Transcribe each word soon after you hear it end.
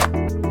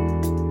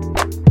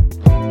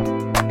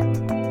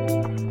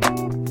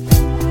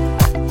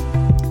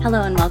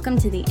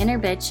Welcome to the Inner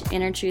Bitch,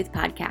 Inner Truth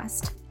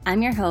podcast.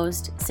 I'm your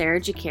host,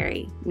 Sarah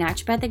Jakari,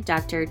 naturopathic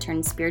doctor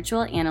turned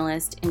spiritual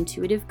analyst,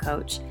 intuitive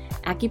coach,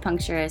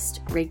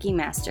 acupuncturist, Reiki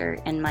master,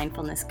 and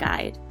mindfulness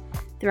guide.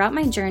 Throughout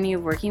my journey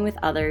of working with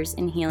others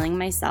and healing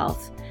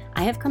myself,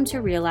 I have come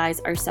to realize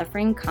our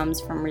suffering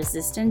comes from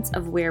resistance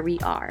of where we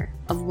are,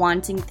 of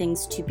wanting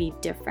things to be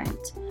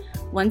different.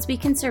 Once we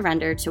can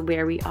surrender to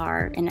where we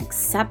are and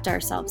accept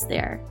ourselves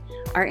there,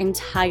 our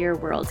entire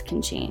world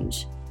can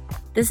change.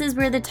 This is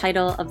where the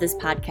title of this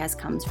podcast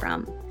comes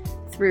from.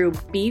 Through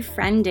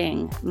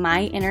befriending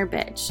my inner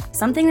bitch,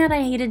 something that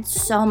I hated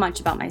so much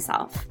about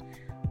myself,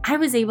 I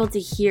was able to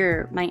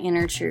hear my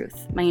inner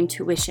truth, my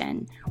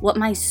intuition, what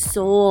my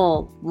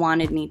soul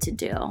wanted me to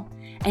do.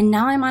 And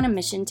now I'm on a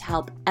mission to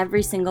help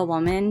every single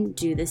woman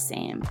do the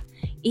same.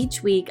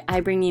 Each week, I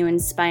bring you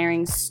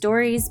inspiring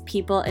stories,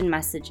 people, and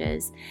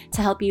messages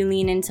to help you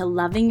lean into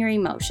loving your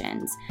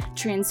emotions,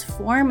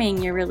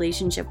 transforming your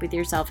relationship with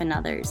yourself and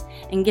others,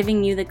 and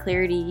giving you the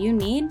clarity you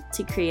need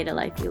to create a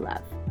life you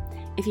love.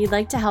 If you'd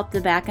like to help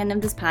the back end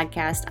of this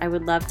podcast, I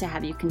would love to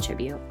have you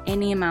contribute.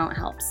 Any amount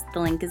helps.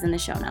 The link is in the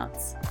show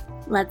notes.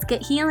 Let's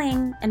get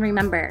healing. And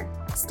remember,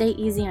 stay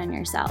easy on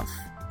yourself.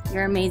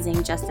 You're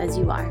amazing just as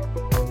you are.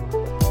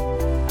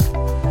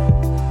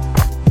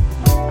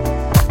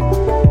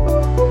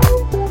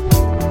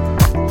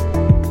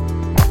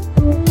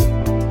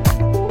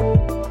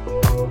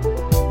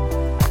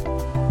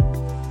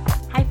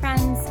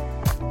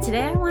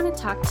 Today I want to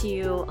talk to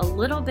you a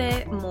little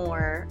bit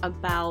more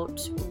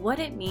about what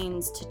it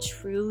means to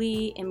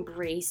truly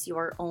embrace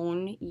your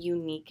own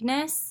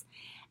uniqueness,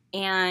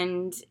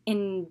 and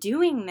in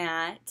doing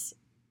that,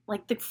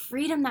 like the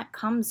freedom that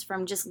comes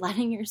from just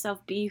letting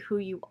yourself be who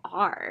you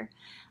are.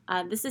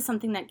 This is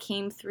something that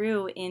came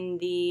through in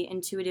the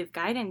intuitive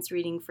guidance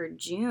reading for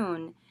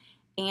June,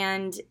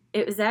 and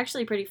it was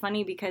actually pretty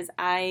funny because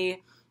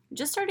I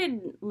just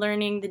started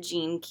learning the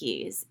gene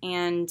keys,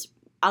 and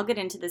I'll get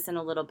into this in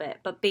a little bit,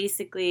 but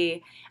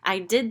basically I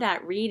did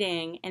that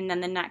reading, and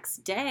then the next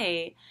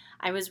day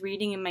I was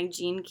reading in my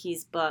Gene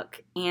Keys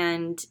book,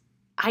 and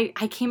I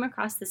came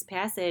across this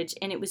passage,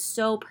 and it was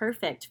so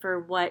perfect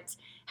for what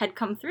had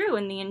come through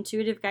in the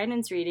intuitive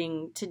guidance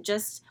reading to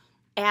just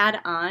add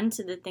on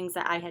to the things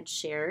that I had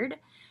shared.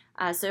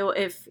 So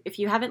if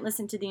you haven't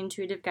listened to the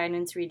intuitive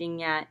guidance reading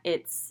yet,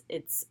 it's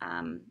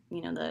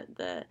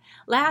the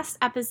last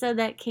episode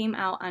that came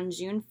out on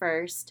June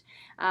 1st,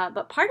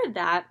 but part of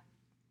that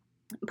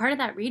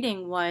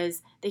reading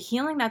was the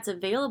healing that's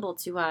available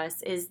to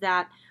us is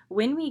that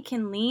when we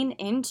can lean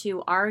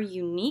into our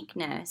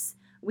uniqueness,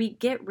 we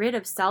get rid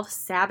of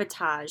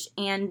self-sabotage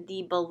and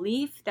the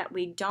belief that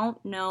we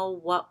don't know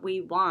what we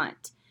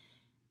want.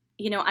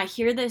 You know, I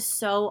hear this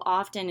so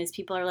often as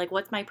people are like,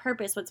 what's my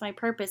purpose? What's my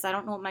purpose? I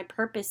don't know what my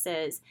purpose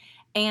is.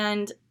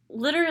 And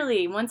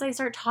literally, once I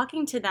start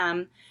talking to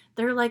them,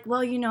 they're like,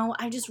 well,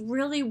 I just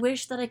really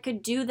wish that I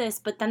could do this.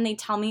 But then they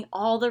tell me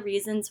all the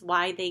reasons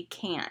why they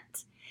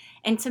can't.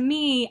 And to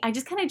me, I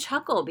just kind of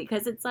chuckle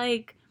because it's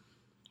like,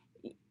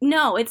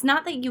 no, it's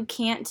not that you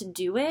can't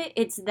do it.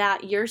 It's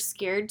that you're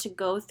scared to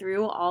go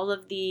through all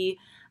of the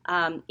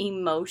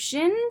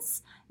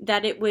emotions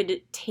that it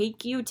would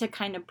take you to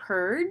kind of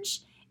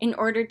purge in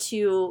order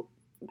to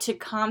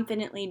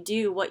confidently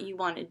do what you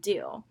want to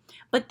do.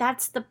 But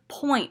that's the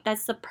point.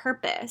 That's the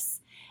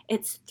purpose.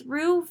 It's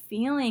through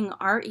feeling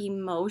our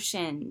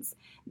emotions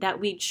that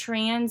we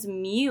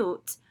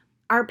transmute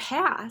our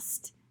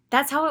past.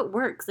 That's how it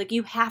works. Like,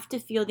 you have to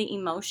feel the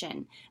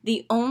emotion.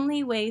 The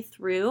only way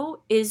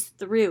through is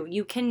through.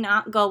 You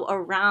cannot go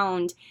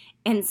around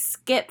and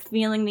skip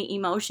feeling the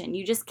emotion.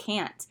 You just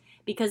can't,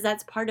 because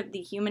that's part of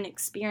the human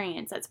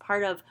experience. That's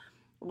part of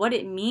what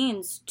it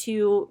means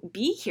to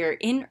be here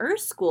in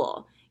Earth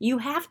School. You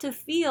have to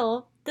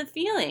feel the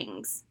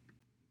feelings.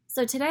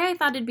 So today I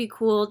thought it'd be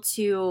cool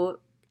to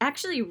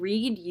actually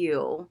read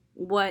you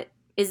what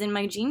is in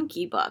my Gene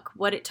Key book,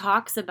 what it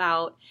talks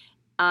about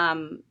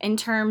in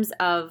terms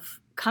of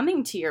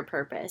coming to your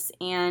purpose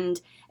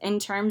and in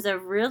terms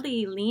of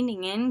really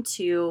leaning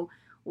into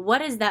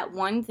what is that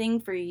one thing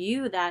for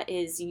you that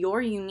is your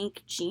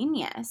unique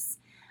genius.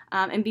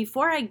 And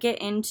before I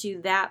get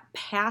into that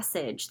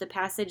passage, the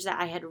passage that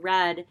I had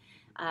read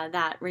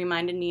that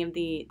reminded me of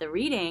the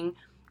reading,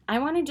 I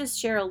want to just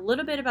share a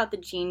little bit about the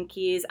Gene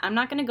Keys. I'm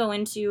not going to go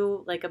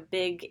into like a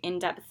big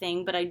in-depth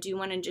thing, but I do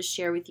want to just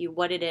share with you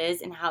what it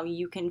is and how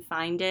you can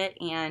find it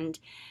and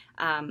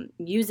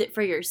use it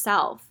for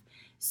yourself.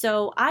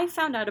 So I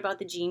found out about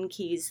the Gene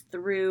Keys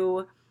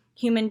through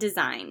Human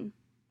Design.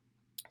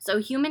 So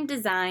Human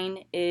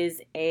Design is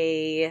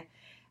a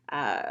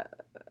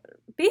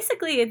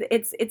basically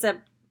it's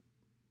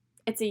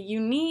a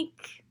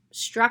unique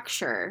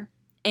structure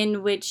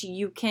in which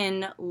you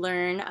can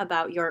learn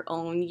about your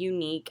own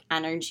unique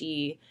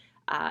energy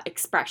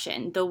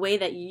expression, the way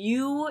that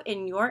you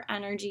in your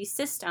energy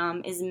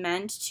system is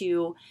meant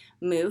to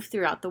move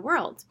throughout the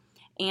world.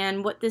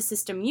 And what this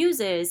system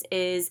uses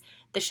is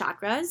the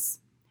chakras,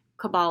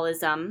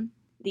 Kabbalism,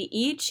 the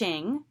I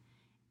Ching,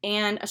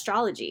 and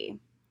astrology.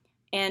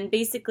 And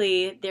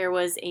basically, there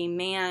was a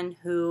man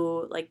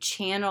who like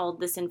channeled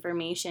this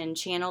information,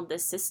 channeled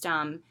this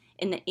system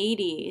in the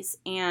 80s,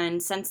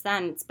 and since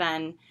then it's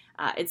been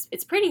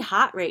it's pretty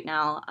hot right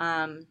now.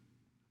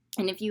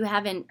 And if you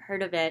haven't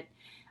heard of it,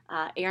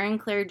 Erin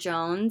Claire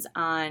Jones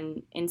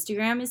on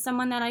Instagram is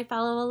someone that I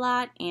follow a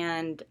lot,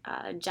 and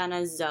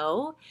Jenna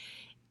Zoe,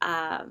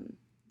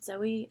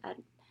 Zoe,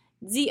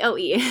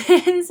 Zoe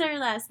is her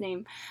last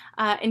name,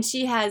 and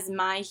she has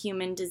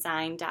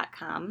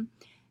myhumandesign.com.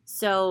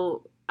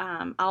 So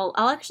I'll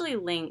actually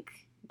link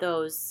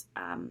those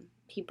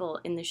people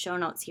in the show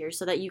notes here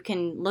so that you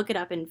can look it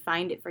up and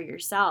find it for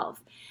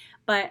yourself.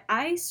 But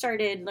I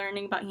started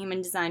learning about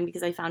human design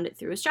because I found it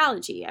through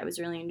astrology. I was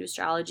really into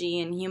astrology,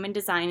 and human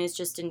design is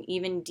just an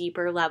even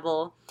deeper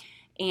level.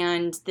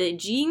 And the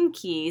gene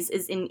keys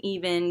is an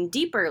even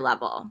deeper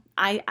level.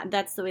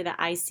 That's the way that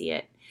I see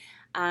it.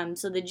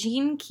 So the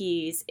gene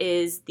keys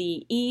is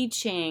the I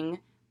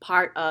Ching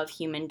part of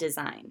human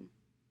design.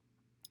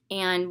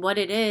 And what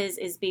it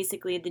is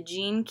basically the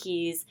gene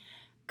keys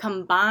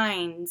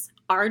combines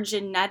our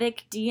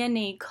genetic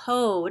DNA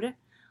code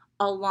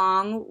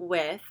along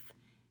with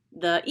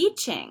the I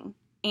Ching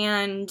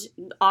and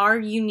our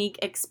unique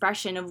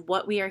expression of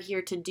what we are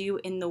here to do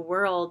in the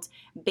world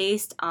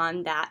based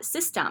on that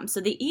system. So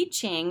the I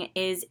Ching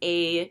is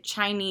a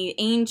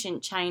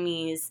ancient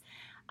Chinese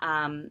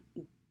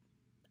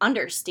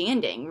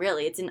understanding,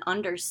 really. It's an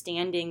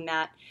understanding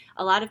that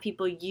a lot of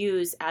people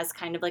use as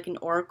kind of like an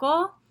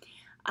oracle,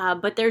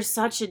 but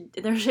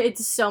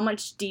it's so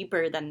much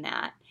deeper than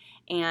that.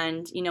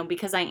 And,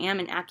 because I am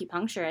an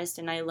acupuncturist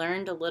and I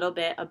learned a little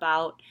bit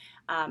about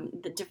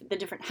the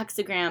different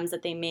hexagrams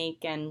that they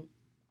make, and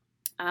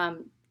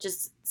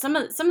just some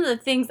of the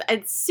things.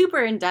 It's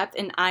super in depth,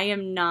 and I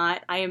am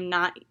not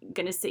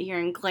gonna sit here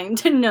and claim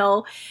to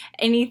know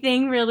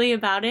anything really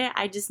about it.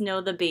 I just know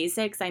the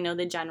basics. I know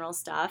the general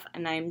stuff,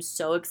 and I'm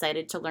so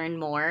excited to learn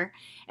more.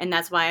 And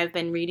that's why I've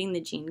been reading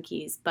the Gene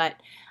Keys. But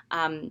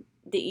the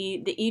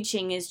I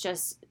Ching is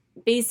just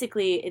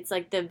basically, it's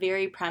like the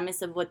very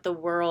premise of what the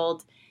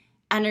world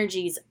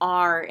energies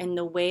are and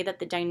the way that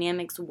the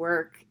dynamics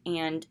work,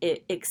 and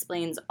it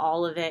explains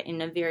all of it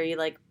in a very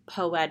like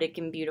poetic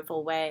and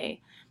beautiful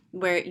way,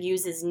 where it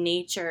uses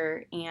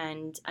nature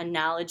and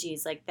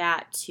analogies like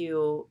that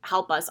to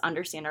help us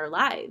understand our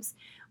lives,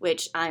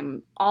 which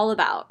I'm all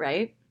about,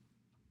 right?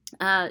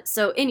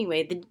 So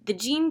anyway, the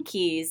gene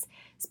keys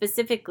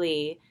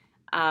specifically,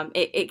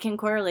 it can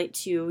correlate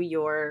to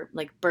your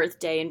like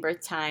birthday and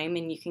birth time,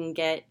 and you can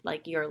get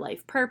like your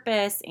life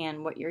purpose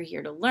and what you're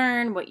here to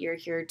learn, what you're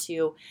here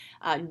to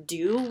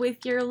do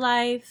with your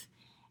life,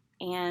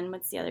 and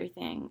what's the other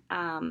thing?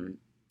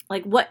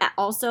 Like what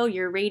also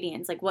your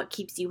radiance, like what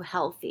keeps you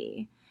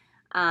healthy.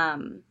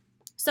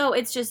 So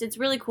it's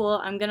really cool.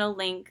 I'm gonna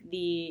link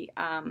the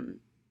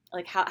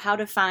like how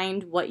to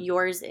find what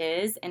yours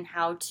is and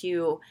how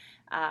to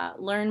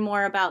learn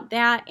more about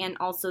that, and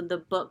also the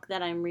book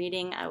that I'm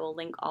reading. I will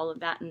link all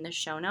of that in the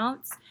show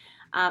notes.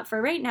 For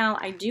right now,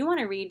 I do want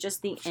to read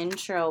just the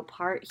intro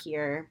part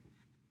here,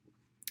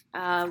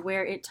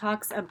 where it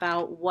talks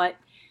about what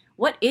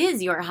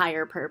is your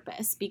higher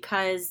purpose,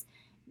 because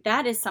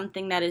that is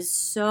something that is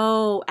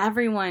so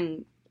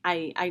everyone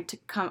I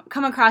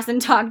come across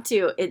and talk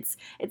to. It's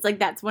like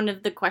that's one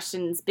of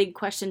the big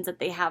questions that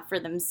they have for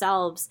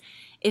themselves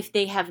if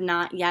they have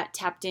not yet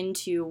tapped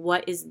into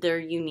what is their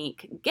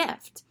unique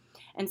gift.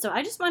 And so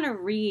I just want to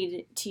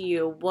read to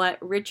you what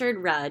Richard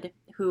Rudd,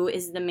 who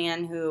is the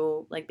man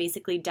who like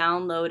basically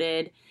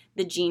downloaded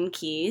the Gene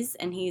Keys,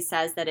 and he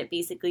says that it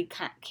basically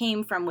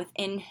came from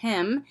within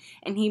him,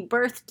 and he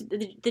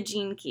birthed the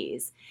Gene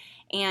Keys.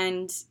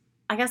 And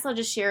I guess I'll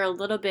just share a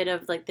little bit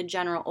of like the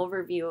general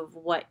overview of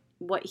what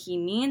he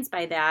means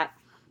by that.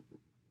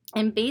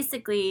 And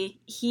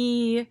basically,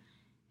 he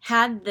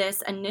had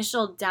this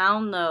initial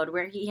download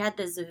where he had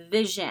this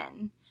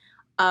vision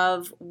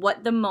of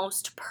what the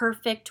most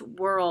perfect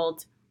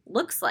world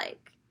looks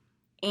like.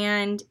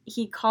 And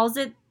he calls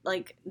it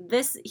like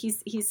this.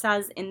 He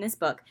says in this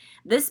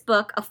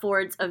book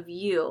affords a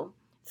view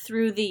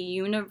through the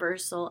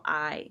universal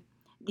eye,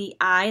 the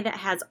eye that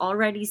has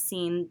already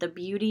seen the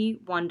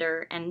beauty,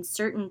 wonder, and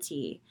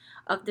certainty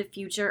of the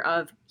future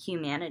of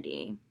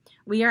humanity.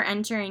 We are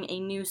entering a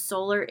new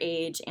solar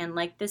age, and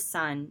like the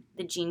sun,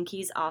 the Gene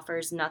Keys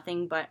offers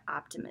nothing but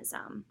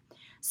optimism.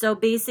 So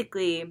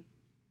basically,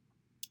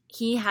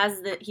 he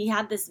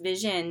had this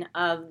vision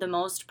of the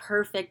most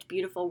perfect,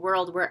 beautiful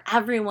world where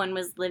everyone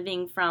was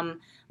living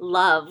from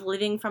love,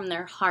 living from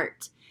their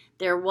heart.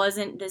 There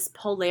wasn't this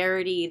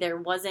polarity. There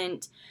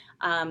wasn't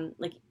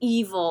like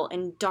evil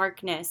and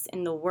darkness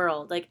in the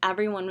world. Like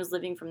everyone was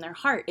living from their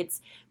heart. It's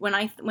when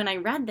I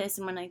read this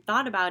and when I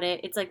thought about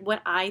it, it's like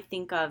what I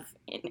think of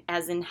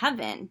as in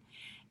heaven.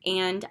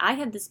 And I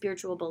have the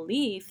spiritual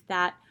belief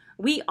that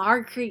we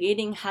are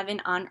creating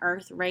heaven on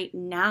earth right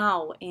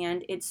now,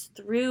 and it's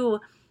through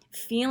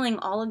feeling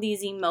all of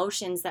these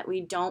emotions that we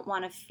don't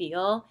want to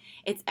feel.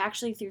 It's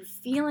actually through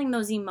feeling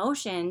those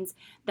emotions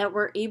that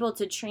we're able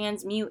to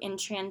transmute and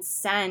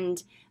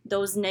transcend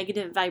those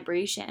negative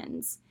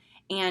vibrations.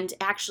 And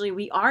actually,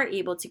 we are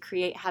able to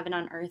create heaven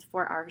on earth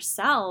for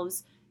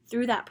ourselves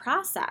through that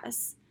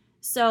process.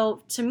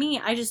 So to me,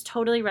 I just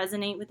totally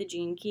resonate with the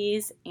Gene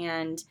Keys,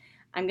 and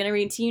I'm going to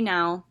read to you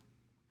now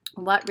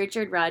what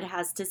Richard Rudd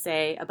has to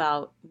say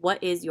about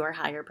what is your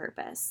higher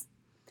purpose.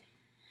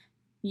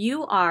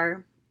 You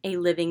are a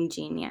living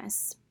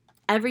genius.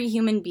 Every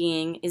human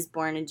being is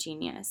born a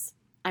genius.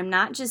 I'm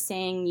not just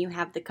saying you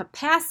have the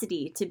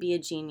capacity to be a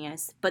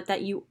genius, but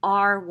that you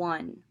are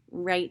one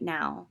right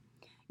now.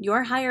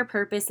 Your higher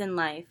purpose in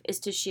life is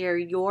to share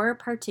your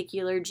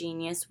particular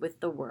genius with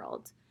the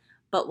world.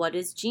 But what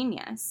is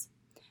genius?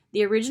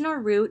 The original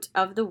root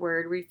of the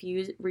word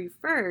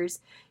refers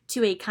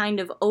to a kind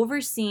of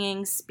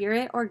overseeing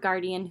spirit or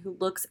guardian who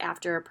looks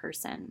after a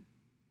person.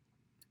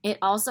 It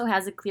also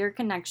has a clear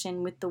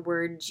connection with the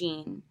word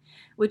gene,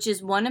 which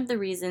is one of the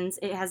reasons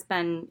it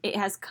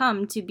has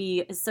come to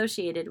be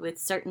associated with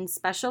certain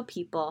special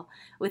people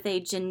with a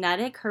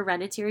genetic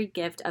hereditary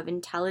gift of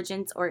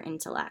intelligence or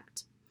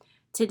intellect.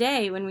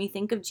 Today, when we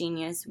think of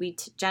genius, we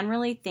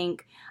generally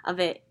think of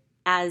it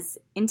as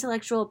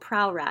intellectual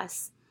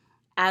prowess,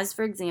 as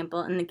for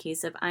example in the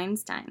case of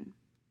Einstein.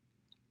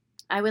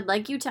 I would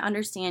like you to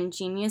understand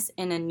genius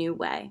in a new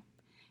way.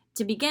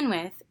 To begin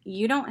with,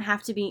 you don't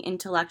have to be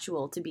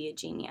intellectual to be a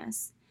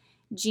genius.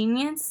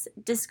 Genius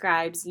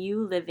describes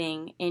you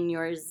living in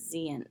your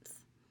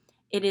zenith.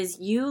 It is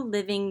you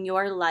living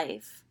your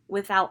life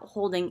without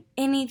holding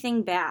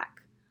anything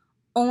back,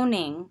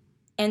 owning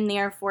and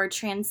therefore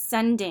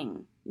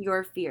transcending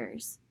your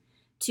fears.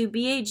 To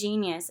be a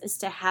genius is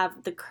to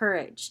have the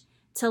courage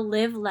to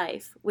live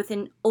life with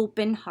an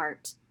open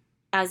heart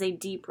as a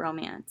deep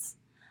romance.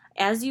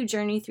 As you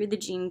journey through the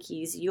Gene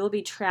Keys, you will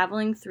be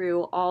traveling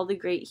through all the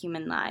great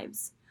human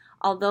lives.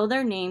 Although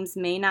their names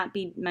may not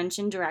be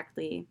mentioned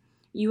directly,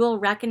 you will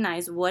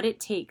recognize what it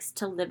takes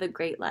to live a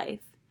great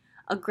life.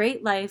 A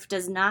great life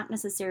does not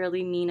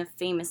necessarily mean a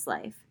famous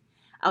life.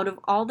 Out of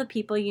all the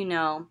people you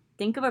know,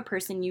 think of a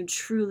person you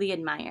truly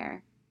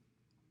admire.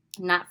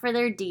 Not for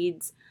their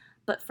deeds,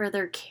 but for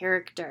their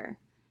character,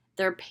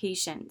 their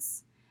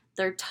patience,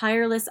 their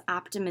tireless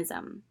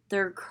optimism,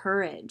 their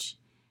courage.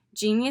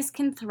 Genius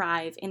can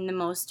thrive in the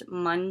most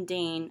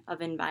mundane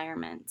of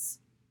environments.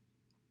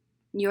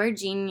 Your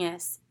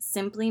genius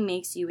simply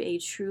makes you a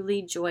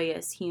truly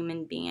joyous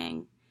human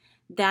being.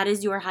 That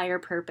is your higher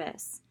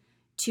purpose,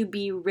 to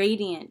be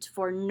radiant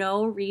for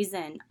no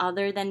reason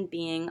other than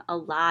being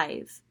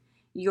alive.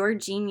 Your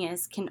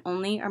genius can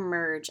only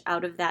emerge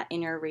out of that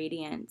inner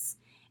radiance.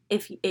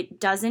 If it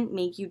doesn't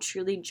make you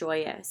truly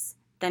joyous,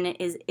 then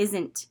it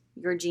isn't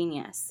your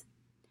genius.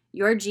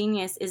 Your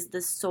genius is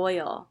the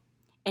soil,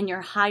 and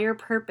your higher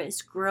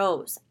purpose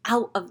grows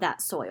out of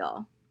that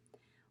soil.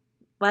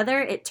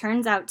 Whether it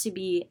turns out to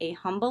be a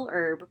humble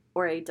herb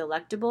or a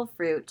delectable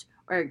fruit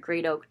or a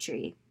great oak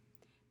tree.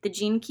 The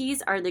Gene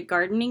Keys are the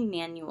gardening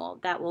manual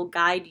that will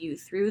guide you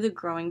through the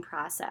growing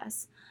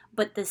process,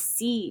 but the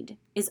seed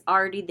is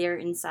already there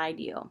inside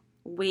you,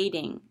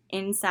 waiting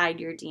inside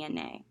your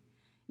DNA.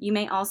 You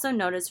may also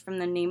notice from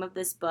the name of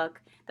this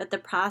book that the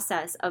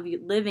process of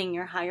living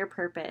your higher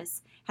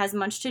purpose has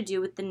much to do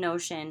with the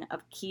notion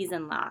of keys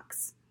and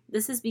locks.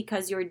 This is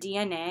because your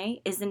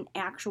DNA is an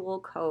actual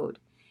code,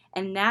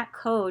 and that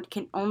code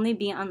can only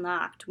be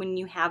unlocked when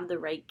you have the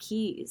right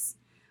keys.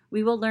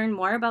 We will learn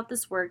more about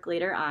this work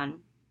later on,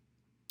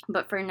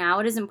 but for now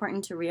it is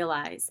important to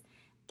realize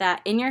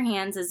that in your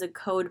hands is a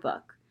code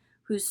book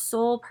whose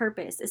sole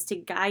purpose is to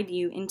guide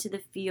you into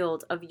the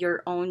field of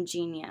your own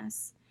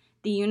genius.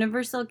 The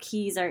universal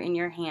keys are in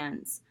your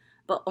hands,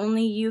 but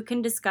only you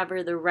can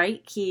discover the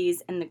right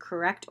keys in the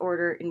correct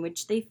order in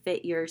which they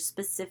fit your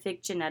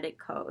specific genetic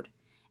code.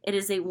 It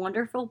is a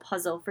wonderful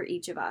puzzle for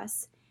each of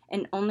us,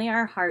 and only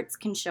our hearts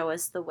can show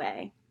us the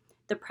way.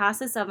 The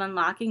process of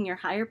unlocking your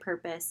higher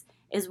purpose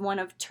is one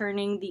of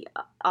turning the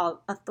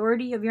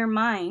authority of your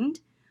mind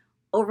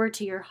over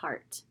to your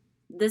heart.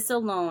 This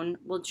alone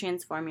will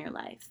transform your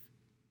life.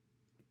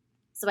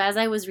 So as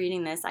I was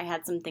reading this, I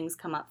had some things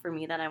come up for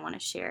me that I want to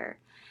share.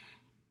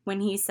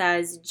 When he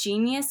says,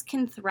 genius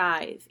can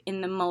thrive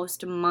in the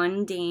most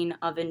mundane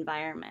of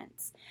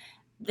environments.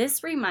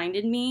 This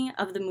reminded me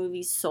of the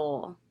movie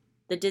Soul.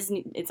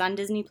 It's on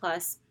Disney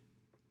Plus,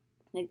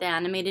 like the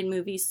animated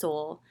movie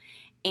Soul.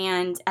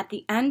 And at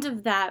the end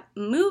of that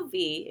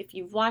movie, if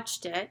you've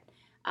watched it,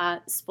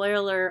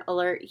 spoiler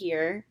alert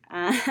here,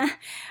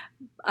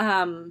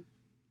 the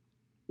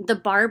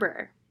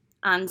barber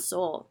on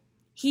Soul,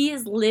 he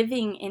is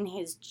living in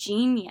his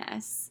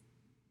genius.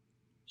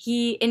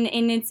 He's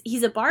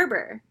a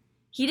barber.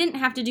 He didn't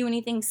have to do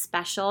anything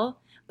special,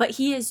 but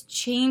he is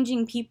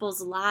changing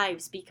people's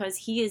lives because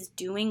he is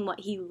doing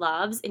what he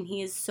loves, and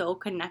he is so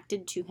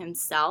connected to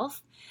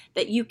himself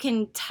that you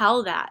can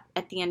tell that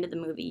at the end of the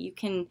movie.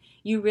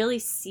 You really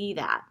see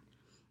that.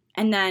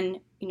 And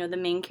then, the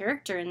main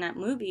character in that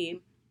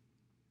movie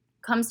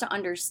comes to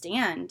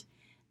understand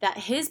that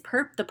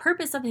the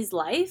purpose of his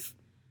life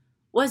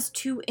was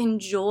to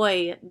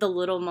enjoy the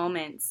little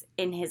moments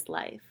in his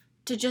life,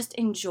 to just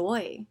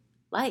enjoy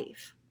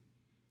life.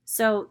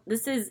 So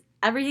this is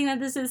everything that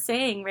this is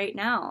saying right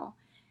now.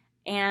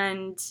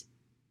 And,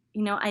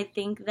 I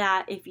think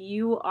that if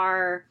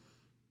you're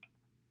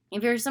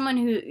someone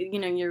who,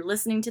 you're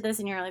listening to this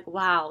and you're like,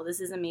 wow, this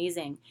is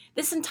amazing.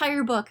 This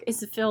entire book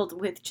is filled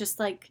with just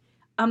like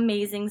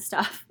amazing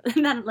stuff.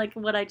 And then like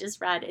what I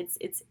just read,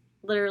 it's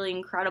literally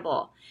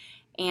incredible.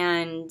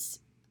 And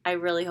I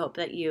really hope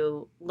that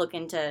you look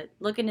into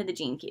the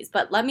Gene Keys.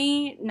 But let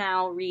me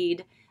now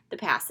read the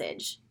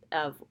passage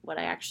of what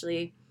I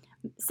actually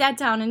sat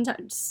down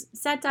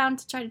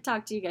to try to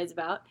talk to you guys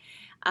about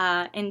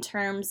in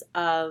terms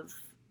of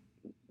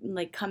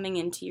like coming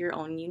into your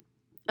own unique.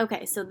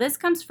 Okay, so this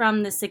comes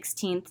from the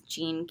 16th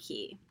Gene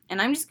Key,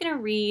 and I'm just going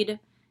to read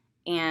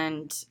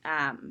and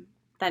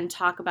then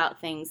talk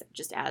about things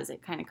just as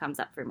it kind of comes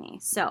up for me.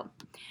 So,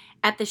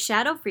 at the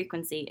shadow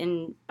frequency,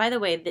 and by the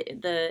way,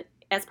 the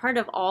as part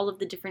of all of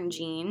the different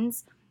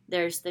genes,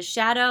 there's the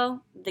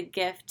shadow, the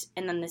gift,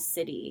 and then the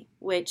siddhi,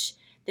 which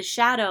the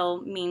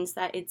shadow means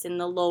that it's in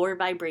the lower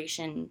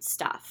vibration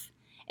stuff.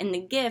 And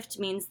the gift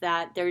means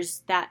that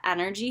that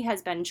energy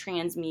has been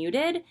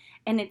transmuted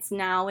and it's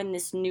now in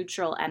this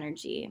neutral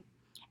energy.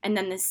 And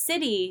then the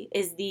siddhi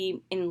is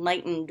the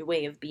enlightened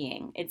way of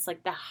being. It's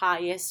like the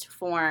highest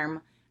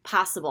form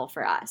possible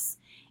for us.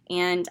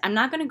 And I'm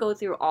not going to go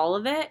through all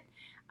of it,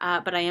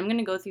 but I am going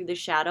to go through the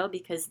shadow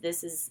because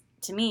this is,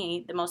 to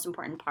me, the most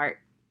important part.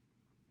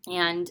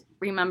 And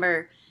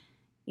remember,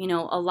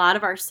 a lot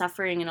of our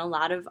suffering and a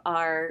lot of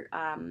our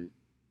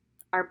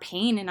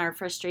pain and our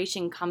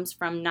frustration comes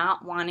from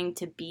not wanting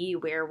to be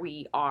where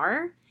we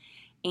are.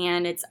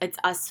 And it's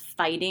us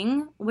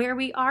fighting where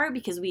we are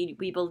because we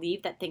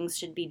believe that things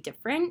should be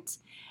different.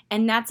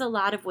 And that's a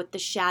lot of what the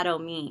shadow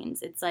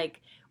means. It's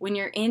like when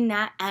you're in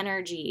that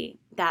energy,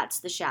 that's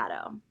the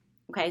shadow.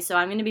 Okay, so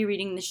I'm going to be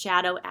reading the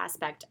shadow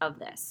aspect of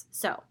this.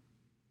 So,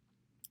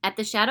 at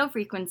the shadow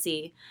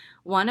frequency,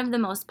 one of the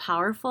most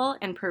powerful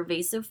and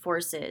pervasive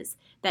forces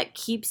that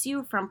keeps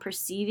you from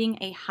perceiving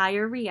a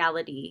higher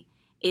reality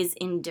is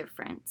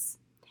indifference.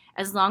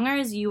 As long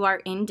as you are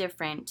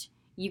indifferent,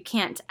 you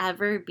can't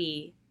ever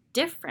be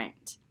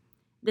different.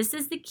 This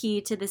is the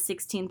key to the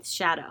 16th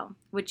shadow,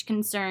 which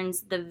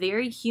concerns the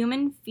very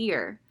human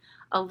fear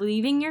of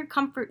leaving your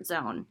comfort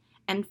zone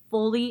and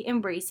fully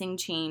embracing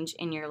change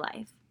in your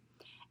life.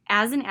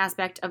 As an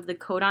aspect of the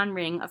codon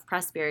ring of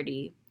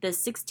prosperity, the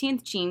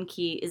 16th gene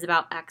key is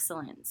about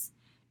excellence.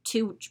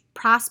 To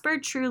prosper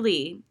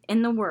truly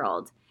in the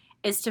world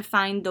is to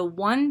find the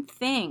one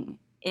thing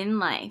in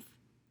life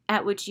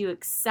at which you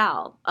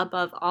excel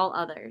above all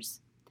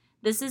others.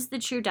 This is the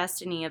true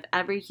destiny of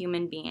every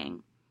human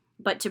being.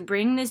 But to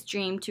bring this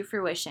dream to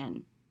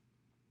fruition,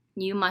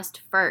 you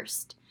must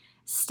first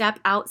step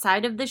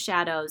outside of the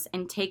shadows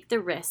and take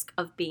the risk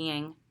of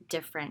being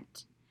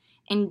different.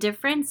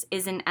 Indifference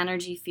is an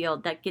energy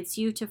field that gets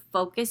you to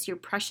focus your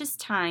precious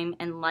time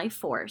and life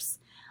force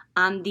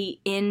on the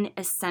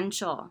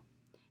inessential.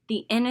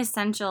 The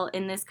inessential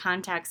in this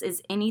context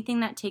is anything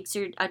that takes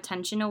your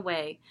attention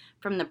away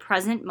from the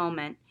present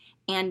moment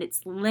and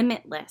its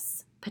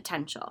limitless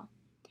potential.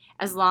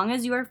 As long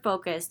as you are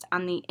focused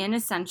on the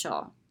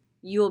inessential,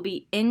 you will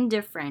be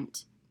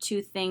indifferent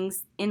to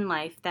things in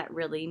life that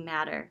really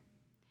matter.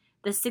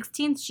 The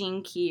 16th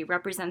gene key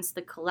represents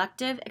the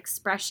collective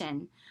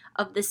expression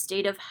of the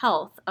state of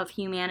health of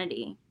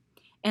humanity.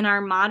 In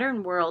our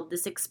modern world,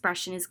 this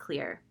expression is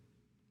clear: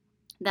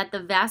 that the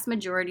vast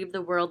majority of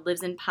the world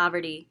lives in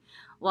poverty,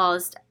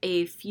 whilst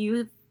a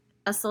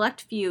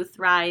select few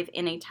thrive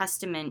in a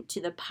testament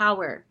to the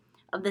power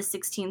of the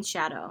 16th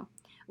shadow,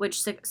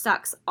 which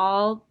sucks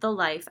all the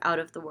life out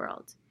of the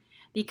world.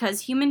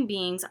 Because human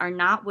beings are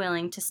not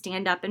willing to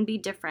stand up and be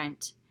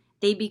different,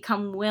 they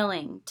become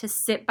willing to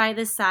sit by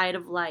the side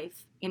of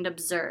life and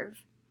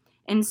observe.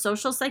 In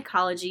social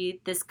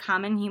psychology, this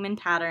common human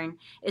pattern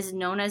is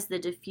known as the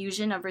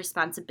diffusion of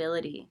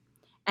responsibility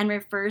and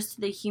refers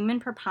to the human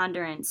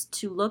preponderance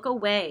to look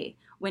away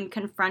when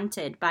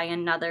confronted by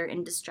another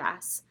in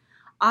distress,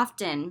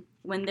 often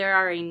when there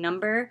are a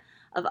number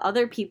of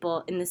other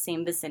people in the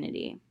same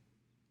vicinity.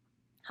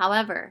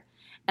 However,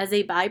 as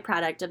a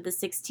byproduct of the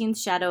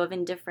 16th shadow of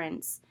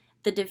indifference,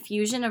 the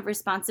diffusion of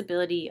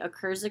responsibility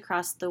occurs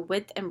across the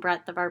width and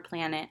breadth of our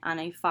planet on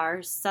a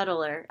far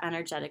subtler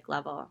energetic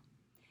level.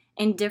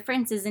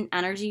 Indifference is an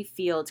energy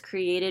field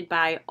created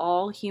by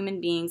all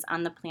human beings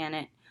on the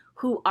planet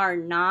who are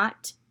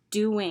not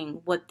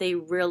doing what they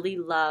really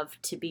love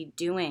to be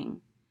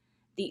doing.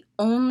 The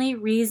only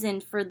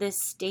reason for this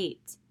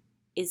state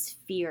is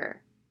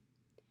fear.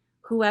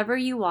 Whoever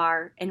you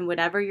are and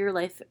whatever your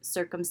life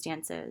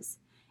circumstances,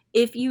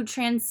 if you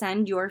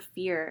transcend your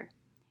fear,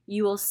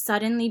 you will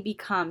suddenly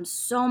become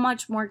so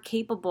much more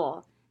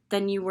capable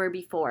than you were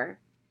before.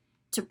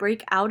 To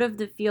break out of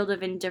the field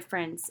of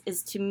indifference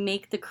is to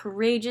make the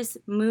courageous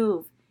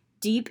move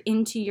deep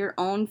into your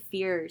own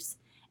fears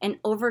and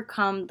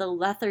overcome the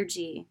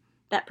lethargy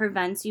that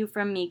prevents you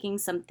from making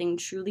something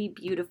truly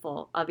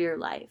beautiful of your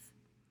life.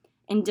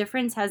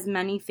 Indifference has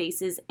many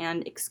faces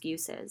and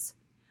excuses.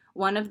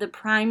 One of the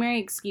primary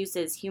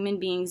excuses human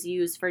beings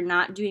use for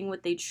not doing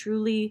what they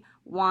truly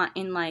want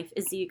in life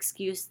is the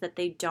excuse that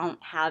they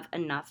don't have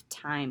enough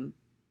time.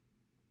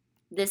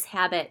 This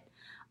habit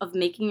of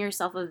making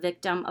yourself a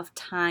victim of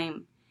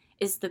time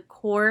is the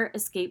core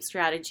escape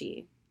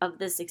strategy of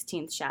the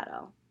 16th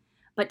shadow.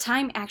 But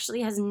time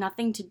actually has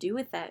nothing to do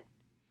with it.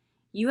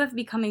 You have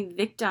become a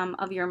victim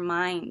of your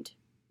mind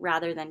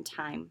rather than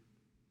time.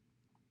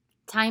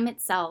 Time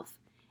itself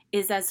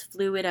is as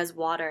fluid as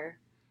water.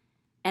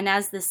 And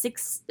as the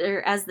 17th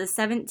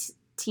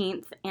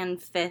and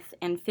 5th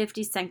and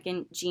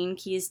 52nd gene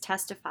keys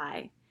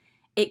testify,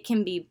 it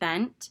can be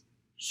bent,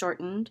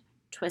 shortened,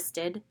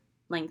 twisted,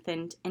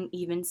 lengthened, and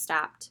even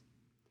stopped.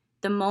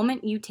 The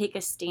moment you take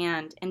a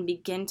stand and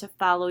begin to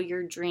follow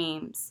your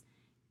dreams,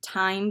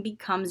 time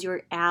becomes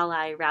your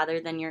ally rather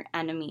than your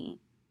enemy,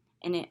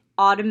 and it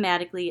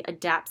automatically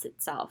adapts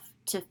itself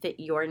to fit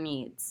your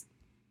needs.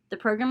 The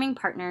programming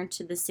partner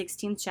to the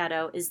 16th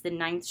shadow is the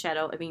 9th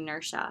shadow of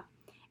inertia,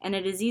 and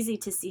it is easy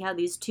to see how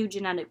these two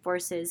genetic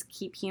forces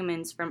keep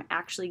humans from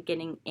actually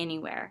getting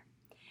anywhere.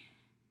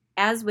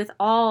 As with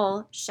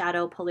all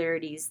shadow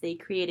polarities, they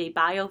create a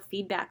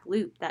biofeedback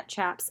loop that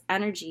traps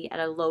energy at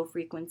a low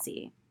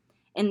frequency.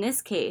 In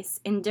this case,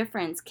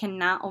 indifference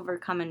cannot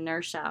overcome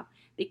inertia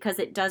because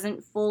it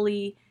doesn't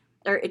feel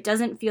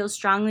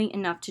strongly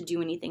enough to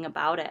do anything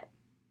about it.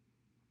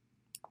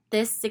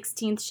 This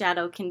 16th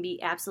shadow can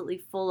be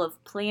absolutely full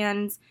of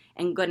plans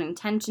and good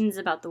intentions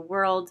about the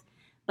world,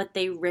 but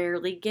they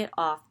rarely get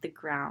off the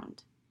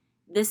ground.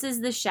 This is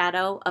the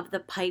shadow of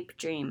the pipe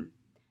dream,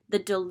 the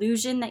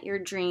delusion that your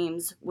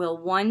dreams will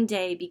one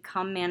day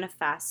become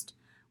manifest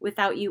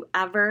without you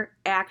ever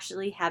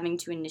actually having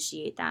to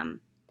initiate them.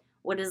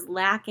 What is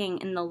lacking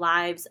in the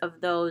lives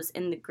of those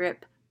in the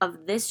grip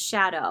of this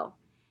shadow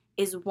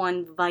is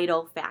one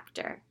vital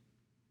factor: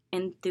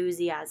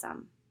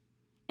 enthusiasm.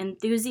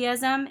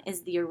 Enthusiasm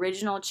is the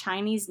original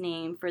Chinese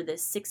name for the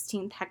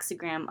 16th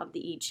hexagram of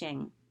the I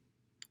Ching.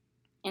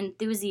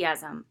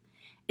 Enthusiasm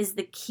is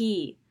the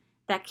key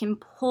that can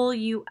pull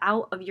you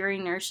out of your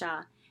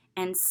inertia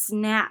and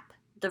snap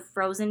the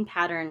frozen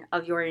pattern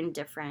of your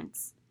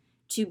indifference.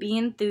 To be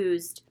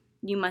enthused,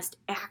 you must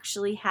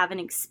actually have an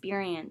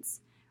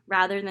experience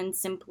rather than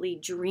simply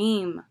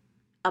dream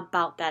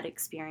about that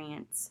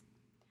experience.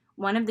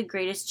 One of the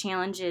greatest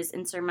challenges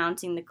in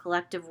surmounting the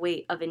collective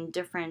weight of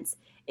indifference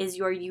is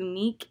your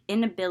unique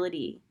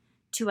inability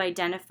to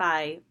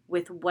identify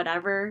with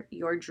whatever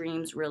your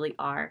dreams really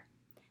are.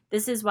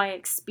 This is why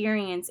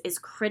experience is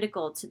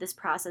critical to this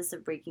process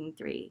of breaking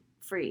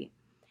free.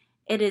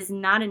 It is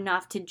not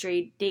enough to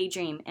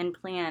daydream and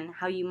plan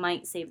how you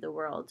might save the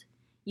world.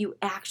 You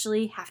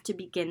actually have to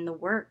begin the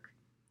work.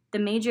 The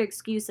major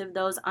excuse of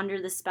those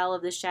under the spell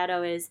of the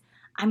shadow is,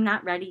 "I'm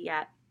not ready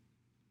yet."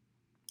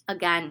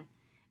 Again,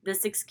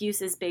 this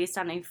excuse is based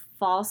on a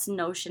false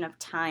notion of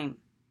time.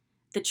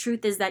 The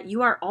truth is that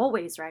you are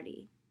always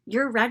ready.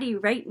 You're ready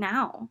right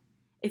now.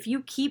 If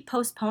you keep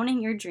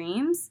postponing your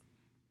dreams,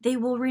 they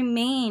will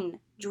remain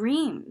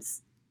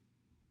dreams.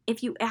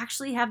 If you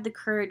actually have the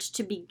courage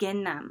to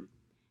begin them,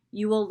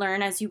 you will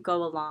learn as you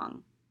go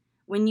along.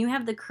 When you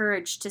have the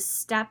courage to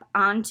step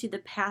onto the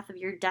path of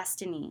your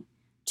destiny,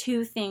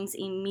 two things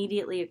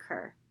immediately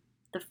occur.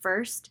 The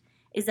first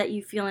is that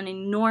you feel an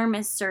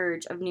enormous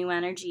surge of new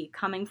energy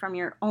coming from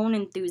your own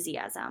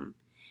enthusiasm.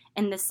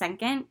 And the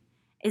second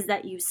is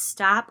that you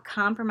stop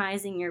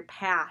compromising your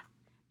path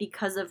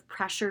because of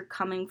pressure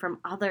coming from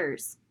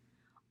others.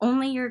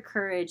 Only your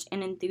courage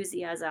and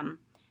enthusiasm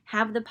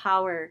have the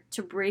power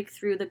to break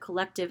through the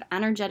collective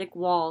energetic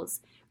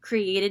walls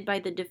created by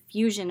the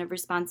diffusion of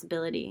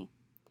responsibility.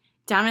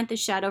 Down at the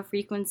shadow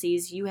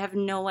frequencies, you have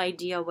no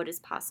idea what is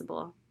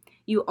possible.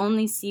 You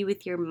only see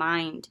with your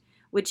mind,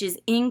 which is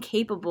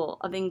incapable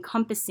of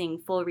encompassing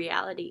full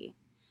reality.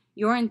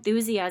 Your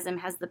enthusiasm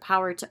has the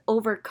power to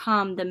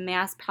overcome the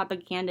mass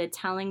propaganda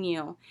telling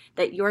you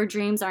that your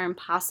dreams are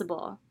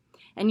impossible.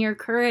 And your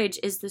courage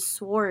is the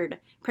sword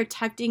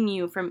protecting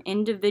you from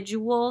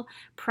individual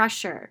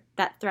pressure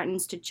that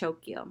threatens to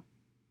choke you.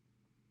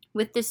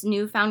 With this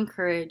newfound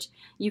courage,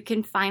 you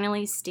can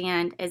finally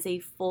stand as a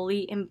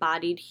fully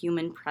embodied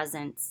human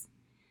presence.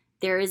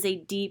 There is a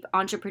deep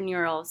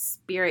entrepreneurial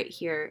spirit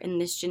here in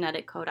this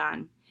genetic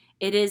codon.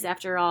 It is,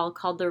 after all,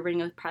 called the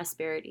Ring of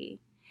Prosperity.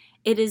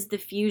 It is the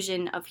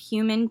fusion of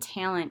human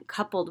talent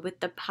coupled with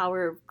the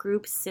power of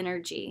group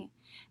synergy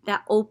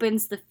that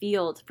opens the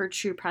field for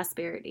true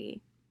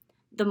prosperity.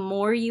 The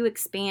more you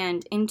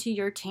expand into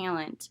your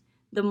talent,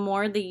 the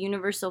more the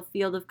universal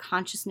field of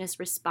consciousness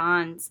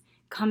responds,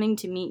 coming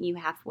to meet you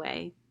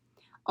halfway.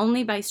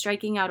 Only by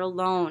striking out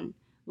alone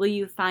will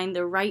you find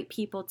the right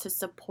people to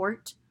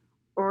support,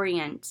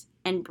 orient,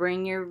 and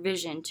bring your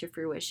vision to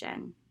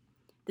fruition.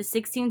 The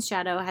 16th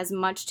shadow has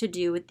much to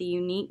do with the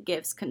unique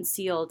gifts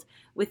concealed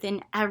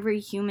within every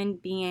human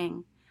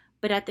being,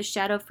 but at the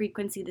shadow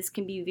frequency, this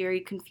can be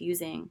very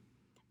confusing.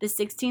 The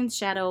 16th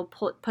shadow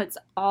puts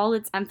all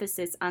its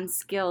emphasis on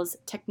skills,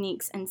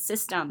 techniques, and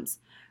systems,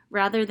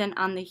 rather than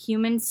on the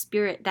human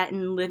spirit that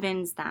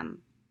enlivens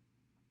them.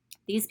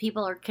 These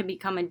people can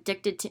become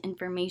addicted to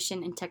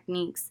information and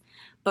techniques,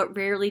 but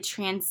rarely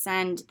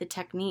transcend the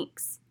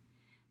techniques.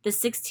 The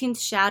 16th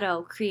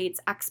shadow creates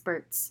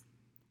experts.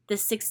 The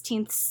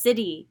 16th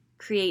city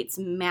creates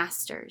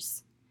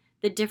masters.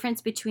 The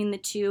difference between the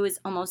two is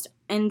almost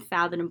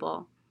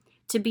unfathomable.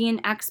 To be an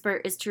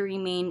expert is to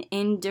remain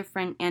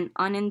indifferent and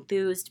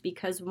unenthused,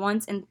 because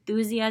once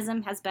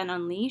enthusiasm has been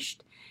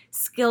unleashed,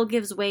 skill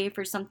gives way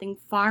for something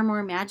far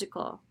more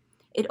magical.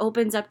 It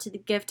opens up to the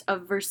gift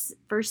of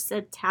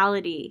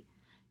versatility.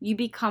 You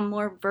become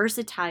more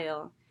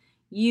versatile.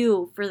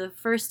 You, for the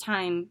first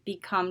time,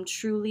 become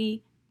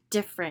truly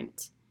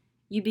different.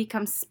 You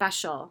become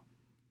special.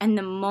 And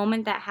the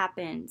moment that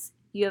happens,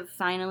 you have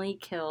finally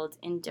killed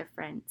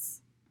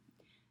indifference.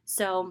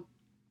 So,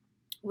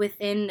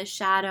 within the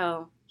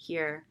shadow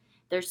here,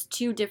 there's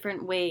two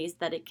different ways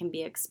that it can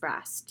be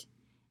expressed.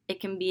 It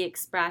can be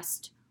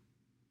expressed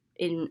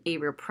in a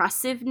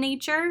repressive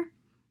nature,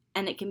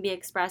 and it can be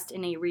expressed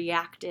in a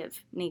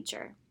reactive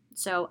nature.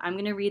 So I'm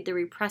going to read the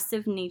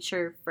repressive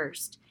nature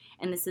first,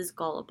 and this is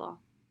gullible.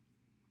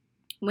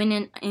 When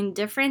an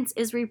indifference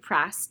is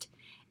repressed,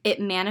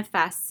 it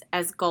manifests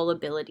as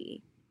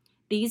gullibility.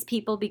 These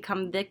people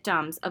become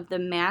victims of the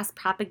mass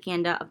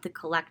propaganda of the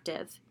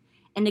collective.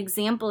 An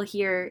example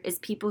here is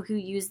people who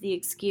use the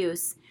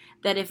excuse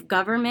that if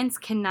governments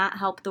cannot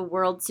help the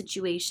world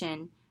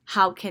situation,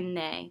 how can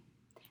they?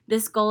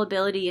 This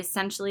gullibility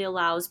essentially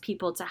allows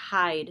people to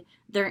hide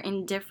their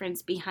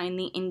indifference behind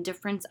the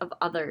indifference of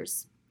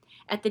others.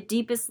 At the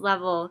deepest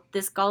level,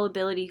 this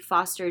gullibility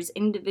fosters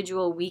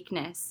individual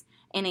weakness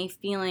and a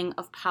feeling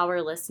of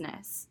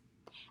powerlessness.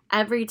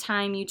 Every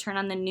time you turn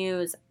on the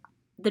news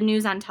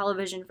on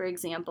television, for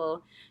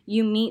example,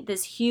 you meet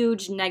this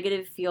huge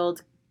negative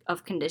field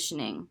of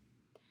conditioning.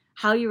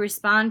 How you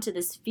respond to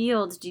this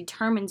field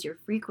determines your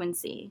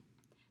frequency.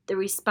 The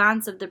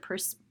response of the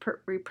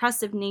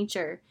repressive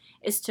nature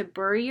is to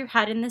bury your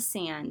head in the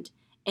sand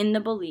in the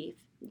belief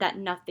that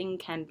nothing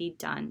can be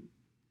done.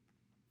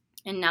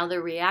 And now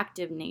the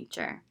reactive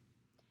nature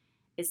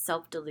is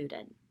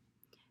self-deluded.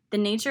 The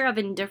nature of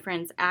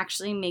indifference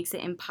actually makes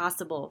it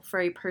impossible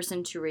for a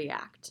person to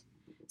react.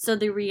 So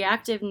the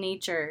reactive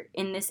nature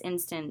in this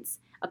instance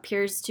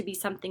appears to be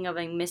something of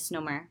a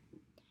misnomer.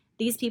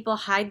 These people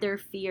hide their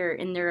fear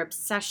in their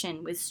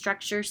obsession with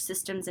structure,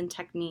 systems, and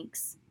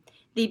techniques.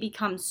 They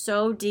become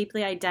so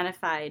deeply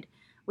identified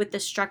with the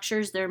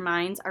structures their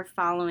minds are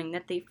following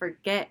that they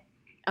forget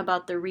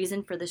about the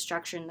reason for the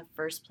structure in the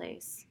first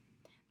place.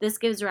 This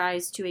gives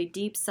rise to a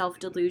deep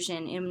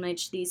self-delusion in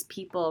which these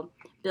people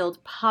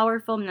build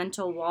powerful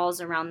mental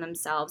walls around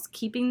themselves,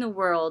 keeping the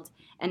world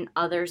and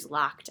others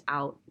locked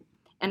out.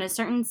 In a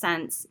certain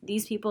sense,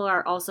 these people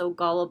are also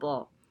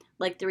gullible,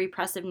 like the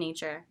repressive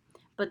nature,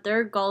 but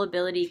their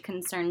gullibility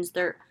concerns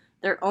their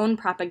own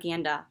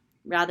propaganda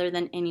rather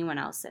than anyone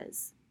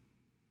else's.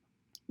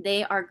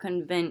 They are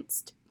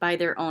convinced by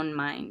their own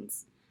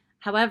minds.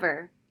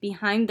 However,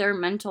 behind their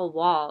mental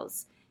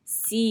walls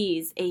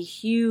sees a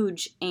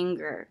huge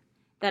anger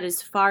that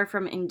is far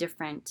from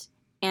indifferent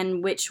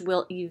and which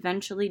will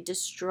eventually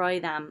destroy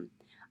them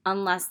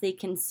unless they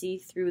can see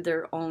through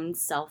their own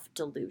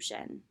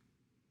self-delusion.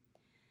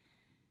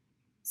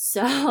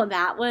 So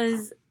that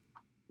was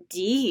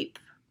deep,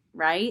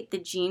 right? The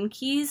gene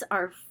keys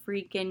are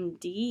freaking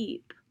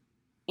deep.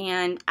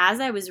 And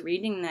as I was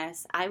reading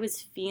this, I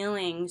was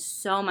feeling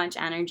so much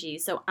energy.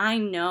 So I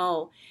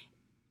know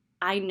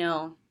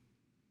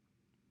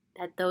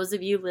that those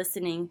of you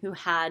listening who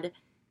had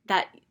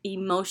that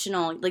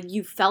emotional, like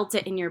you felt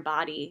it in your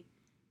body,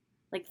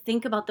 like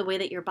think about the way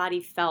that your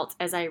body felt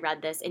as I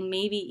read this, and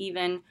maybe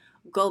even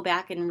go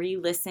back and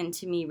re-listen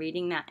to me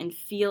reading that and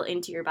feel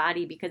into your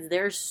body, because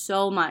there was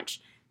so much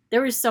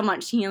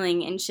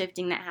healing and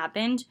shifting that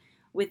happened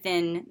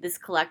within this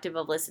collective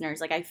of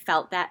listeners. Like I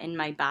felt that in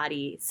my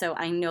body. So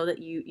I know that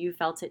you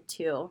felt it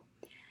too.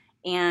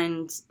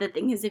 And the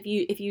thing is, if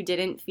you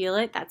didn't feel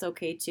it, that's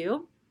okay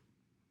too.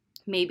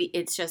 Maybe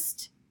it's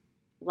just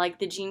like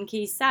the gene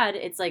key said,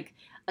 it's like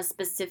a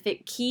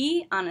specific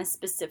key on a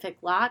specific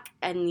lock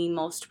and the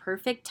most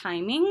perfect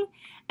timing.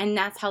 And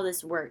that's how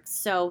this works.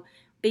 So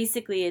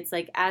basically it's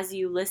like as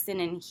you listen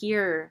and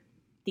hear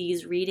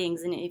these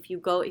readings, and if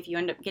you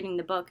end up getting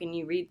the book and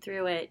you read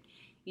through it,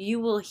 you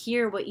will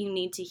hear what you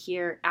need to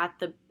hear at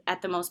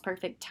the most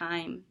perfect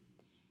time.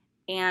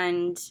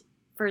 And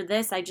for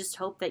this, I just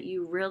hope that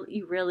you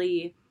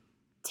really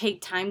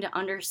take time to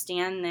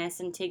understand this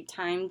and take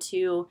time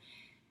to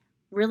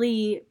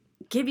really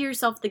give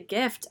yourself the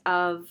gift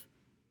of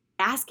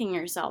asking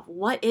yourself,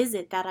 what is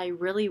it that I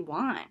really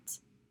want?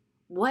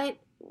 What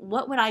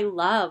would I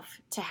love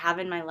to have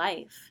in my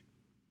life?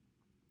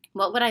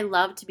 What would I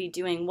love to be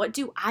doing? What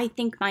do I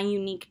think my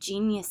unique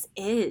genius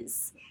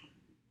is?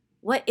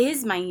 What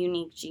is my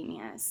unique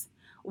genius?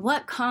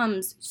 What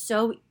comes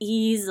so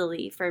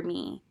easily for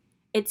me?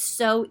 It's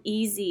so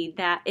easy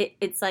that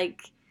it's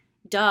like,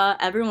 duh,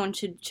 everyone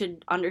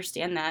should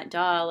understand that.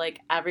 Duh,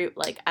 I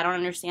don't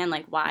understand,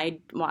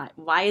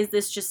 why is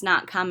this just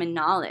not common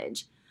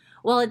knowledge?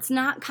 Well, it's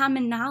not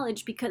common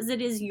knowledge because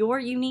it is your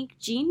unique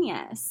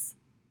genius.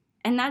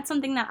 And that's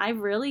something that I've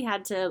really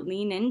had to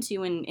lean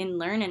into and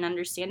learn and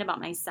understand about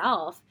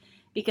myself,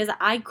 because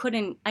I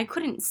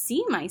couldn't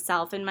see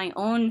myself in my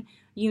own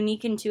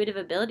unique intuitive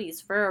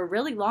abilities for a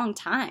really long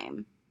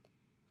time.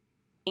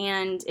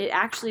 And it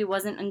actually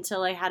wasn't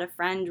until I had a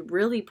friend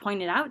really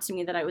point it out to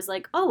me that I was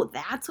like, oh,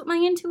 that's what my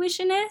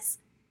intuition is?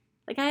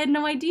 Like, I had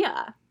no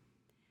idea.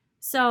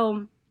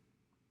 So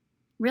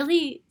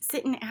really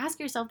sit and ask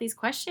yourself these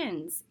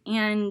questions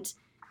and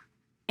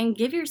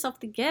give yourself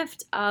the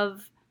gift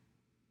of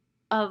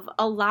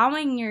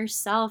allowing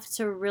yourself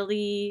to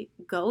really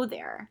go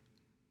there.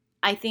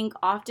 I think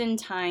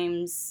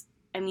oftentimes,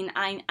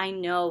 I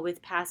know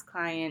with past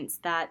clients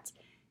that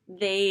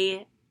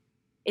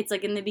it's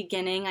like in the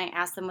beginning, I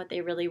ask them what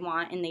they really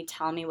want and they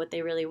tell me what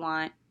they really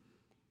want.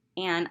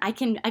 And I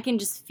can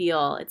just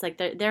feel it's like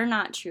they're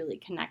not truly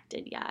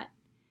connected yet.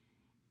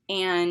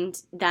 And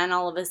then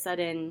all of a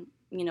sudden,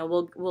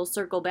 we'll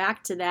circle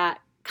back to that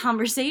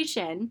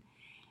conversation,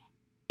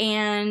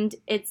 and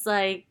it's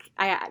like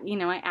I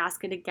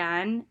ask it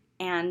again,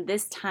 and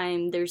this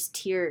time there's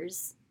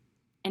tears.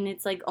 And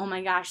it's like, oh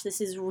my gosh, this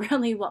is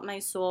really what my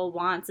soul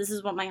wants. This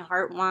is what my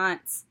heart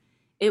wants.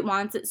 It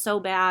wants it so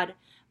bad,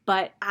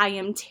 but I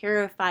am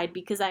terrified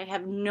because I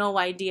have no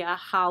idea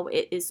how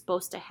it is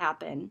supposed to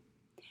happen.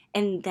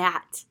 And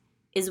that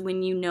is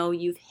when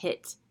you've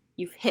hit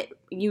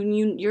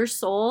your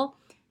soul,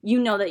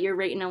 that you're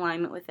right in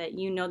alignment with it.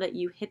 You know that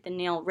you hit the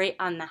nail right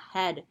on the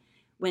head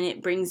when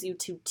it brings you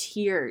to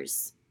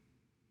tears.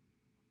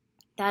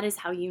 That is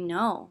how you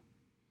know.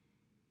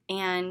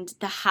 And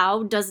the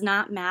how does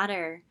not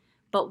matter,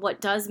 but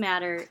what does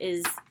matter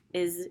is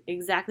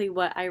exactly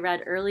what I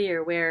read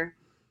earlier, where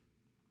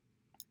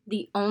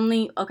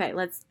I'm going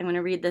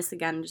to read this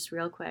again just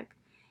real quick.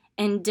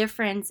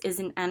 Indifference is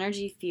an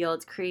energy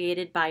field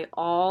created by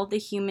all the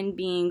human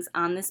beings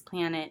on this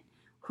planet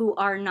who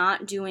are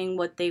not doing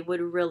what they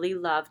would really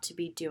love to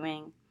be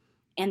doing.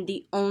 And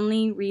the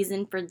only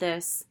reason for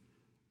this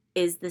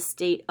is the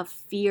state of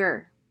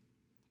fear.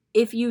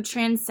 If you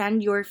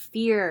transcend your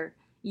fear,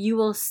 you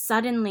will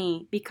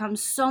suddenly become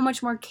so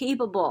much more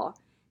capable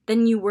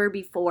than you were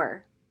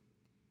before.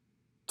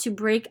 To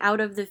break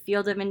out of the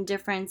field of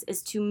indifference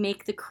is to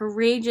make the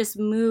courageous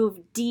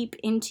move deep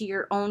into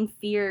your own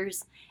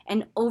fears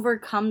and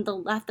overcome the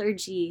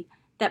lethargy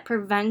that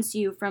prevents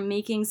you from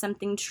making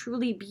something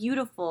truly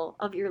beautiful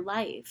of your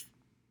life.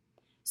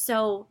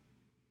 So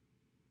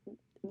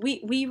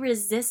we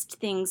resist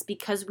things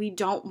because we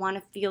don't want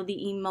to feel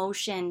the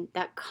emotion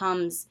that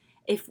comes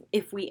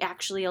if we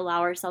actually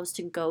allow ourselves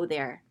to go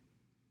there.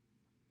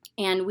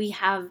 And we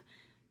have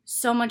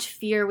so much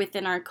fear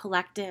within our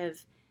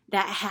collective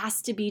that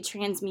has to be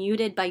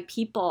transmuted by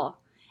people.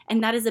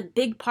 And that is a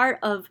big part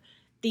of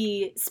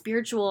the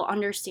spiritual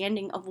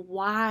understanding of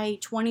why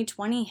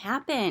 2020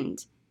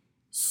 happened.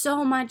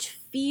 So much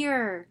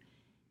fear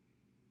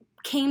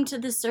came to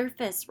the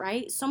surface,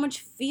 right? So much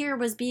fear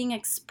was being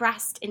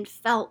expressed and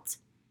felt.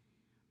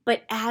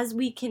 But as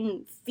we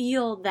can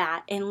feel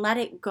that and let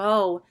it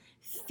go,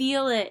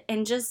 feel it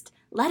and just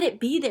let it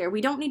be there.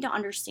 We don't need to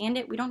understand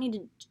it. We don't need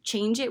to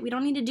change it. We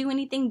don't need to do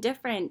anything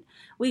different.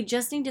 We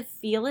just need to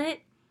feel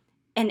it.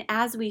 And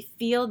as we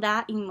feel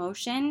that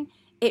emotion,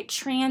 it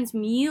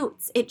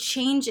transmutes, it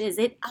changes,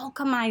 it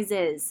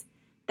alchemizes.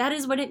 That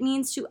is what it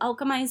means to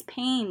alchemize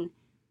pain.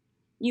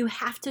 You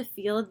have to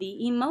feel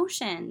the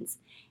emotions.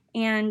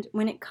 And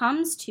when it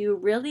comes to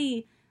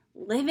really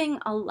living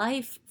a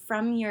life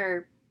from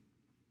your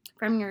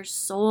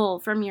soul,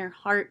 from your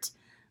heart,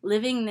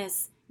 living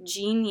this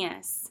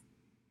genius,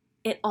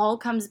 it all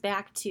comes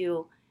back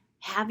to,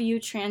 have you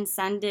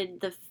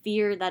transcended the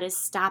fear that is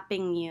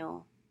stopping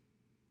you?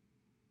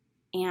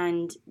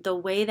 And the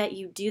way that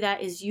you do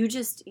that is you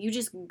just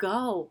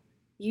go.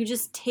 You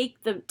just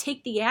take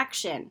the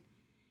action.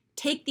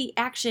 Take the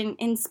action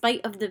in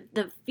spite of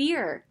the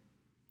fear.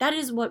 That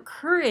is what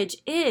courage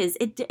is.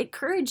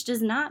 Courage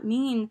does not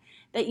mean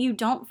that you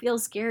don't feel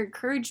scared.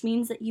 Courage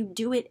means that you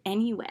do it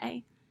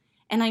anyway.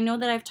 And I know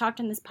that I've talked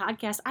on this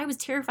podcast, I was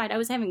terrified. I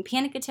was having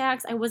panic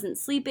attacks. I wasn't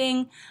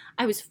sleeping.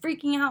 I was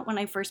freaking out when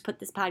I first put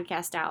this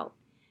podcast out.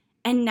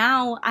 And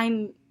now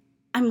I'm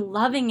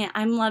loving it.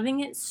 I'm loving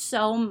it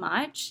so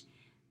much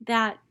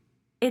that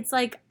it's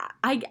like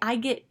I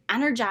get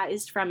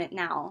energized from it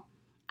now.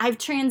 I've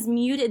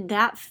transmuted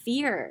that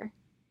fear.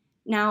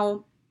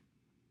 Now,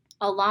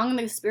 along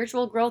the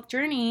spiritual growth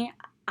journey,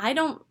 I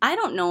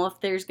don't know if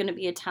there's going to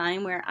be a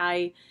time where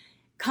I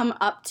come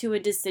up to a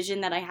decision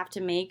that I have to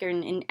make, or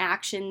an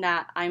action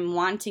that I'm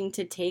wanting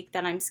to take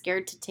that I'm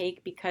scared to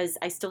take because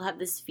I still have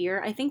this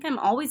fear. I think I'm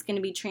always going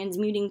to be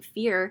transmuting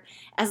fear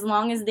as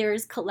long as there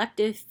is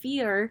collective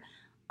fear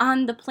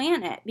on the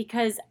planet,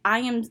 because I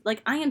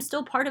am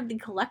still part of the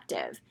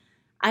collective.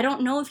 I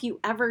don't know if you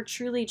ever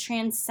truly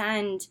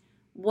transcend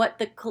what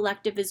the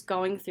collective is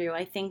going through.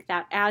 I think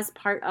that as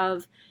part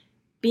of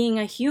being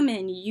a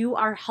human, you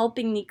are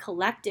helping the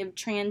collective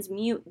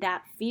transmute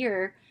that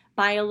fear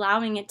by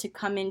allowing it to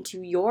come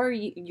into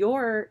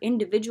your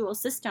individual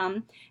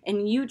system,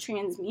 and you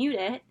transmute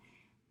it.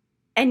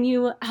 and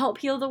you help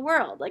heal the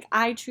world. Like,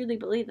 I truly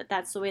believe that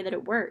that's the way that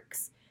it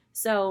works.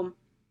 So,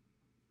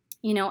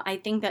 I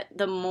think that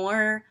the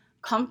more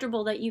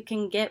comfortable that you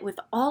can get with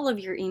all of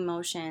your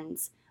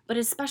emotions, but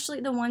especially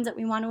the ones that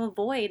we want to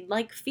avoid,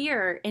 like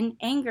fear and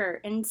anger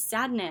and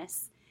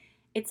sadness,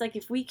 it's like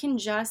if we can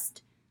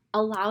just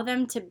allow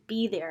them to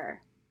be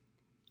there,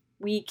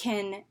 we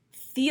can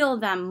feel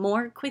them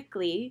more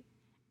quickly,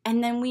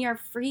 and then we are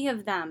free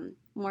of them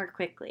more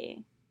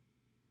quickly.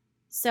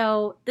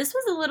 So this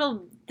was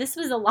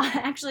a lot,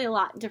 actually a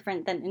lot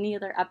different than any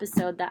other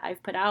episode that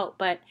I've put out,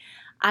 but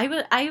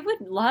I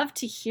would love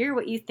to hear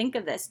what you think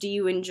of this. Do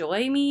you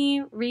enjoy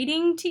me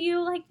reading to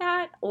you like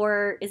that?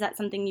 Or is that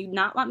something you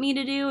not want me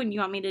to do and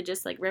you want me to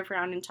just like riff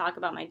around and talk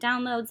about my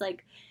downloads?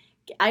 Like,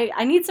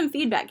 I need some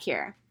feedback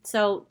here.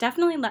 So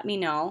definitely let me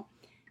know.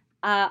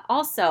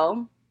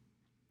 Also,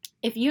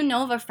 if you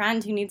know of a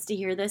friend who needs to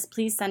hear this,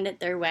 please send it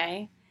their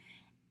way.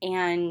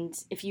 And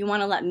if you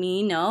want to let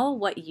me know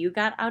what you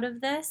got out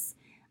of this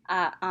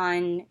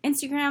on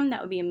Instagram,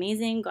 that would be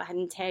amazing. Go ahead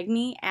and tag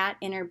me at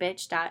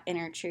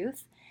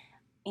innerbitch.innertruth.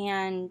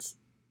 And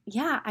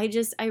yeah,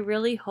 I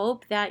really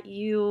hope that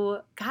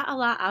you got a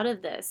lot out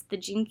of this. The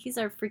Gene Keys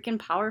are freaking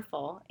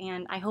powerful,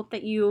 and I hope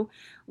that you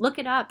look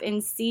it up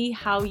and see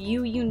how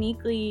you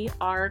uniquely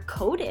are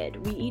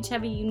coded. We each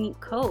have a unique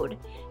code,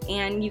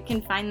 and you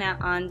can find that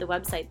on the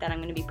website that I'm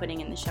going to be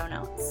putting in the show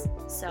notes.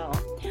 So,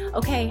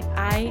 okay,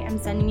 I am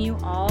sending you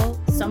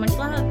all so much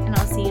love, and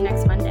I'll see you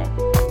next Monday.